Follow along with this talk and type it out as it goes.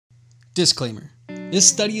Disclaimer. This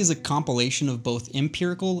study is a compilation of both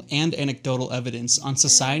empirical and anecdotal evidence on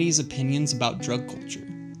society's opinions about drug culture.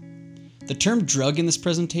 The term drug in this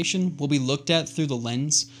presentation will be looked at through the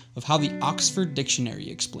lens of how the Oxford Dictionary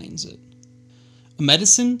explains it. A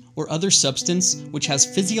medicine or other substance which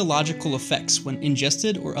has physiological effects when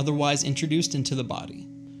ingested or otherwise introduced into the body.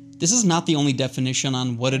 This is not the only definition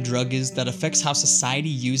on what a drug is that affects how society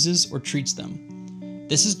uses or treats them.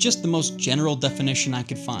 This is just the most general definition I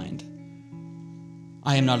could find.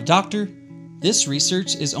 I am not a doctor. This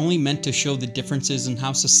research is only meant to show the differences in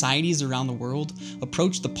how societies around the world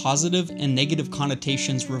approach the positive and negative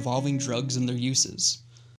connotations revolving drugs and their uses.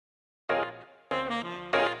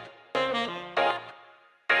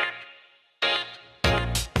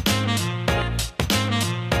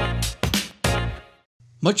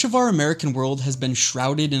 Much of our American world has been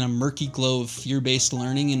shrouded in a murky glow of fear-based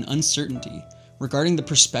learning and uncertainty regarding the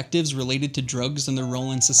perspectives related to drugs and their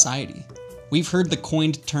role in society. We've heard the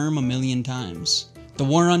coined term a million times. The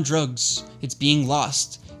war on drugs, it's being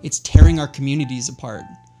lost, it's tearing our communities apart.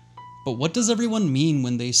 But what does everyone mean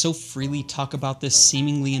when they so freely talk about this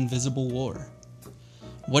seemingly invisible war?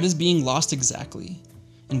 What is being lost exactly?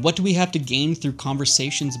 And what do we have to gain through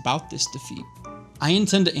conversations about this defeat? I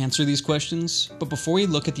intend to answer these questions, but before we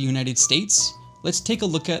look at the United States, let's take a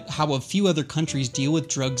look at how a few other countries deal with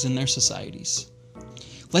drugs in their societies.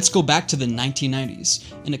 Let's go back to the 1990s,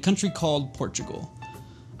 in a country called Portugal.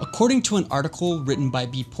 According to an article written by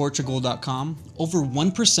Portugal.com, over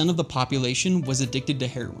 1% of the population was addicted to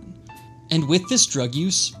heroin, and with this drug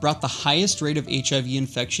use, brought the highest rate of HIV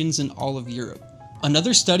infections in all of Europe.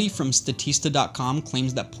 Another study from Statista.com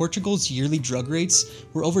claims that Portugal's yearly drug rates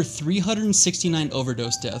were over 369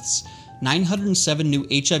 overdose deaths, 907 new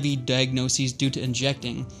HIV diagnoses due to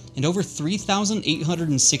injecting, and over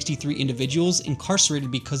 3,863 individuals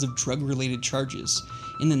incarcerated because of drug-related charges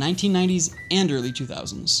in the 1990s and early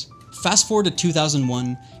 2000s. Fast forward to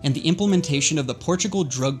 2001 and the implementation of the Portugal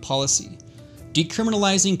Drug Policy,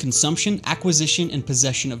 decriminalizing consumption, acquisition, and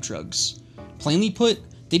possession of drugs. Plainly put,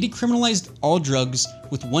 they decriminalized all drugs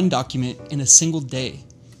with one document in a single day.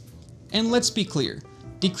 And let's be clear,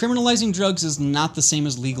 decriminalizing drugs is not the same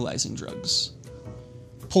as legalizing drugs.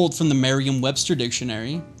 Pulled from the Merriam-Webster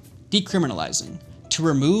dictionary, decriminalizing, to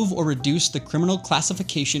remove or reduce the criminal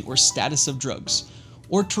classification or status of drugs,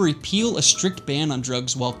 or to repeal a strict ban on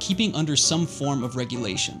drugs while keeping under some form of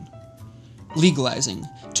regulation. Legalizing,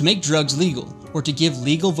 to make drugs legal, or to give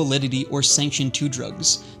legal validity or sanction to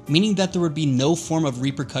drugs, meaning that there would be no form of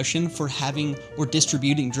repercussion for having or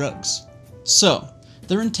distributing drugs. So,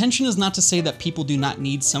 their intention is not to say that people do not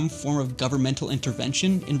need some form of governmental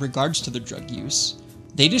intervention in regards to their drug use.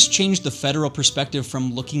 They just changed the federal perspective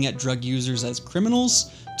from looking at drug users as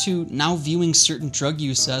criminals to now viewing certain drug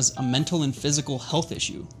use as a mental and physical health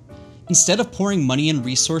issue. Instead of pouring money and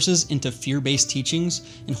resources into fear-based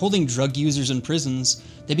teachings and holding drug users in prisons,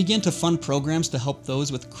 they began to fund programs to help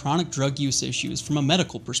those with chronic drug use issues from a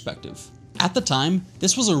medical perspective. At the time,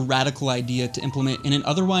 this was a radical idea to implement in an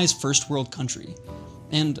otherwise first world country.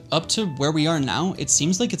 And up to where we are now, it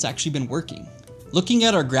seems like it's actually been working. Looking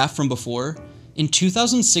at our graph from before, in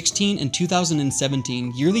 2016 and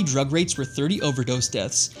 2017, yearly drug rates were 30 overdose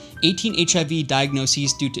deaths, 18 HIV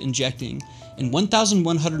diagnoses due to injecting, and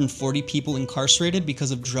 1,140 people incarcerated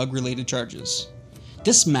because of drug-related charges.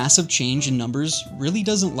 This massive change in numbers really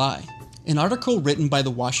doesn't lie. An article written by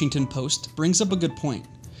the Washington Post brings up a good point.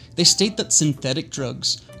 They state that synthetic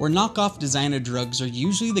drugs, or knockoff designer drugs, are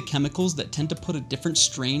usually the chemicals that tend to put a different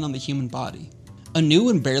strain on the human body. A new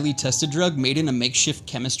and barely tested drug made in a makeshift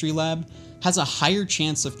chemistry lab has a higher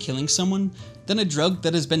chance of killing someone than a drug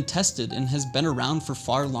that has been tested and has been around for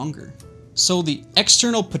far longer. So the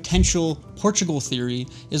external potential Portugal theory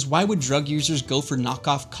is, why would drug users go for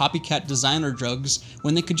knockoff copycat designer drugs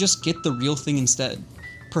when they could just get the real thing instead?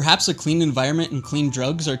 Perhaps a clean environment and clean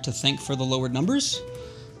drugs are to thank for the lower numbers?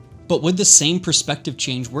 But would the same perspective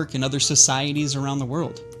change work in other societies around the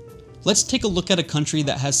world? Let's take a look at a country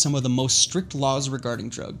that has some of the most strict laws regarding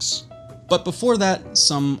drugs. But before that,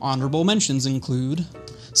 some honorable mentions include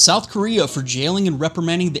South Korea for jailing and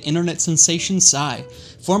reprimanding the internet sensation Psy,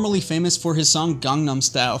 formerly famous for his song Gangnam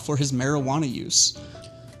Style for his marijuana use.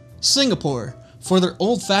 Singapore for their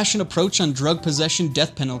old-fashioned approach on drug possession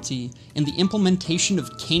death penalty and the implementation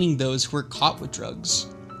of caning those who are caught with drugs.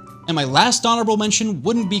 And my last honorable mention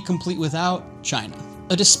wouldn't be complete without China.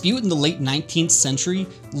 A dispute in the late 19th century,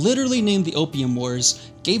 literally named the Opium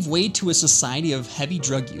Wars, gave way to a society of heavy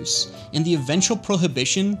drug use, and the eventual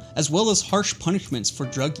prohibition as well as harsh punishments for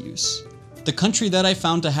drug use. The country that I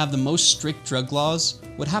found to have the most strict drug laws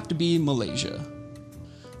would have to be Malaysia.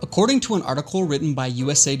 According to an article written by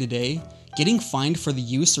USA Today, getting fined for the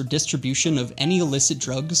use or distribution of any illicit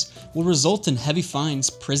drugs will result in heavy fines,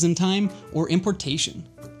 prison time, or importation.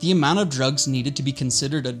 The amount of drugs needed to be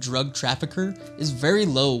considered a drug trafficker is very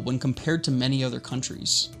low when compared to many other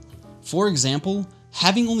countries. For example,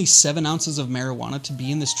 having only 7 ounces of marijuana to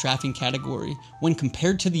be in this trafficking category when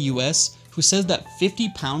compared to the US, who says that 50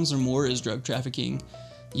 pounds or more is drug trafficking,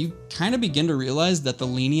 you kind of begin to realize that the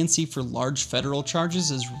leniency for large federal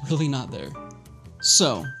charges is really not there.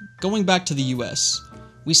 So, going back to the US,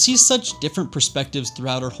 we see such different perspectives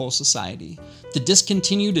throughout our whole society. The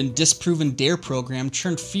discontinued and disproven D.A.R.E program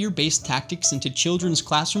churned fear-based tactics into children's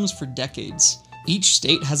classrooms for decades. Each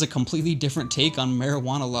state has a completely different take on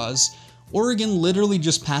marijuana laws. Oregon literally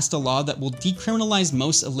just passed a law that will decriminalize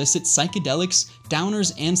most illicit psychedelics,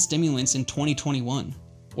 downers, and stimulants in 2021.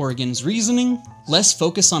 Oregon's reasoning? Less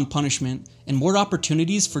focus on punishment and more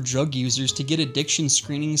opportunities for drug users to get addiction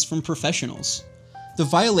screenings from professionals. The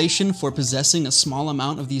violation for possessing a small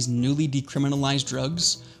amount of these newly decriminalized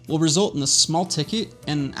drugs will result in a small ticket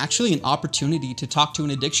and actually an opportunity to talk to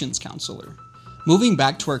an addictions counselor. Moving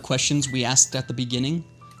back to our questions we asked at the beginning,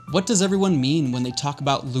 what does everyone mean when they talk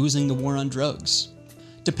about losing the war on drugs?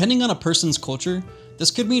 Depending on a person's culture, this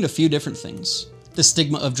could mean a few different things. The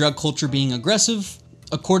stigma of drug culture being aggressive.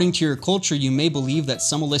 According to your culture, you may believe that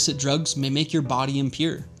some illicit drugs may make your body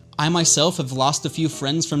impure. I myself have lost a few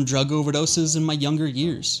friends from drug overdoses in my younger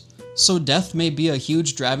years, so death may be a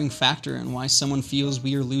huge driving factor in why someone feels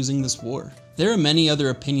we are losing this war. There are many other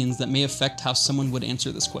opinions that may affect how someone would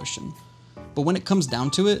answer this question, but when it comes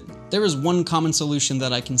down to it, there is one common solution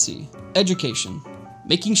that I can see: education.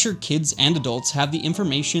 Making sure kids and adults have the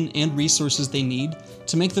information and resources they need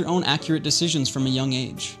to make their own accurate decisions from a young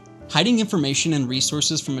age. Hiding information and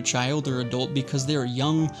resources from a child or adult because they are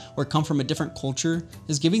young or come from a different culture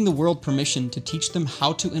is giving the world permission to teach them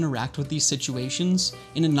how to interact with these situations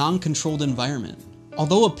in a non-controlled environment.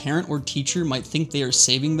 Although a parent or teacher might think they are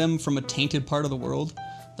saving them from a tainted part of the world,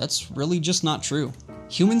 that's really just not true.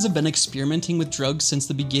 Humans have been experimenting with drugs since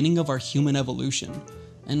the beginning of our human evolution,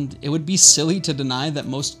 and it would be silly to deny that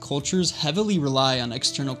most cultures heavily rely on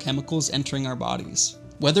external chemicals entering our bodies.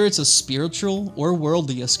 Whether it's a spiritual or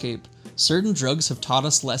worldly escape, certain drugs have taught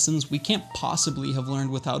us lessons we can't possibly have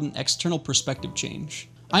learned without an external perspective change.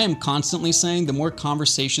 I am constantly saying the more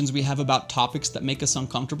conversations we have about topics that make us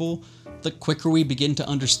uncomfortable, the quicker we begin to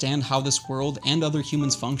understand how this world and other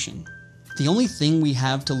humans function. The only thing we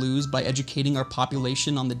have to lose by educating our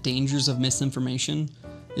population on the dangers of misinformation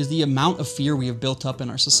is the amount of fear we have built up in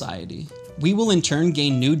our society. We will in turn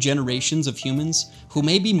gain new generations of humans who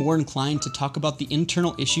may be more inclined to talk about the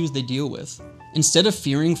internal issues they deal with. Instead of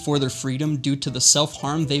fearing for their freedom due to the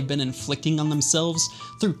self-harm they've been inflicting on themselves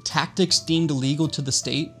through tactics deemed illegal to the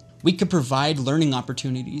state, we could provide learning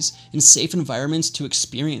opportunities and safe environments to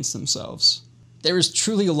experience themselves. There is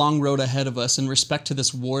truly a long road ahead of us in respect to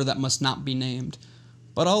this war that must not be named,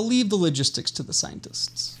 but I'll leave the logistics to the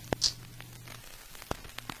scientists.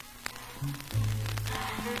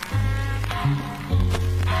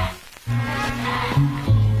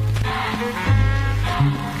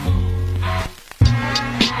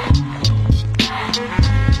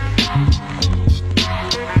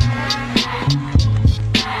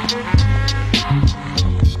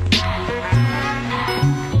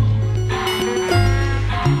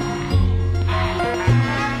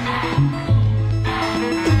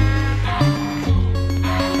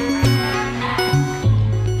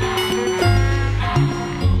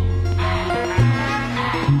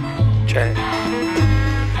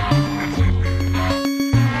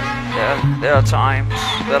 There are times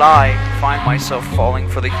that I find myself falling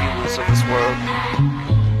for the humors of this world,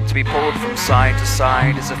 to be pulled from side to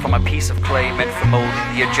side as if I'm a piece of clay meant for molding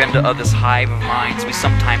the agenda of this hive of minds we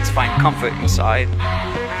sometimes find comfort inside.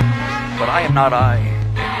 But I am not I,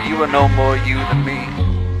 and you are no more you than me.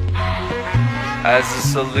 As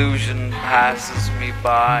this illusion passes me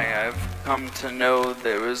by, I've come to know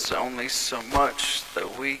there is only so much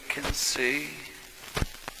that we can see.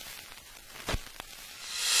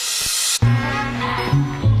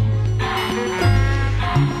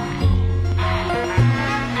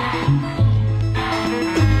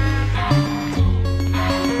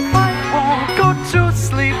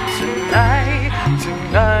 Sleep tonight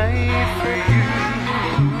for you.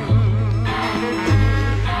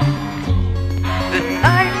 The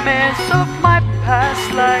nightmares of my past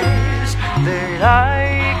lives that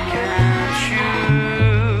I can't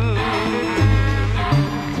choose.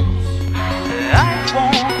 I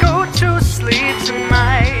won't go to sleep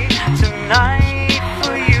tonight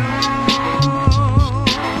for you.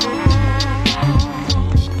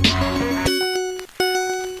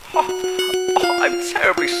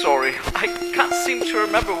 sorry. I can't seem to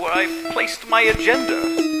remember where I placed my agenda.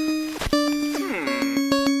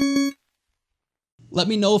 Let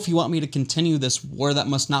me know if you want me to continue this War That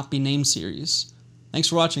Must Not Be Named series. Thanks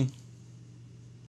for watching.